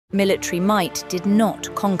Military might did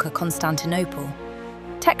not conquer Constantinople.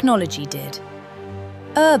 Technology did.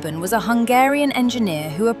 Urban was a Hungarian engineer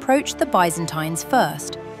who approached the Byzantines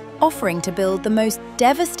first, offering to build the most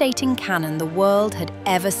devastating cannon the world had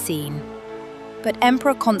ever seen. But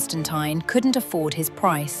Emperor Constantine couldn't afford his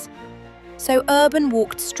price. So Urban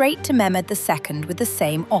walked straight to Mehmed II with the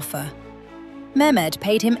same offer. Mehmed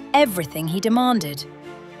paid him everything he demanded.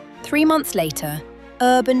 3 months later,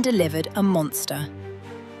 Urban delivered a monster.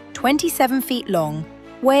 27 feet long,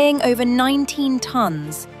 weighing over 19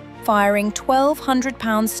 tons, firing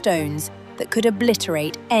 1,200-pound stones that could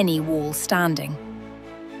obliterate any wall standing.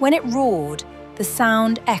 When it roared, the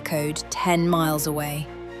sound echoed 10 miles away.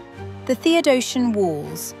 The Theodosian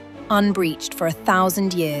walls, unbreached for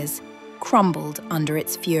 1,000 years, crumbled under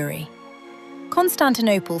its fury.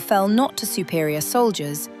 Constantinople fell not to superior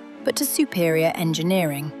soldiers, but to superior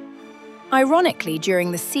engineering. Ironically,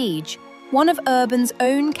 during the siege, one of Urban's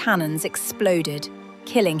own cannons exploded,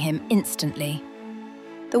 killing him instantly.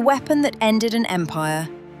 The weapon that ended an empire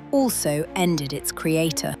also ended its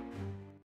creator.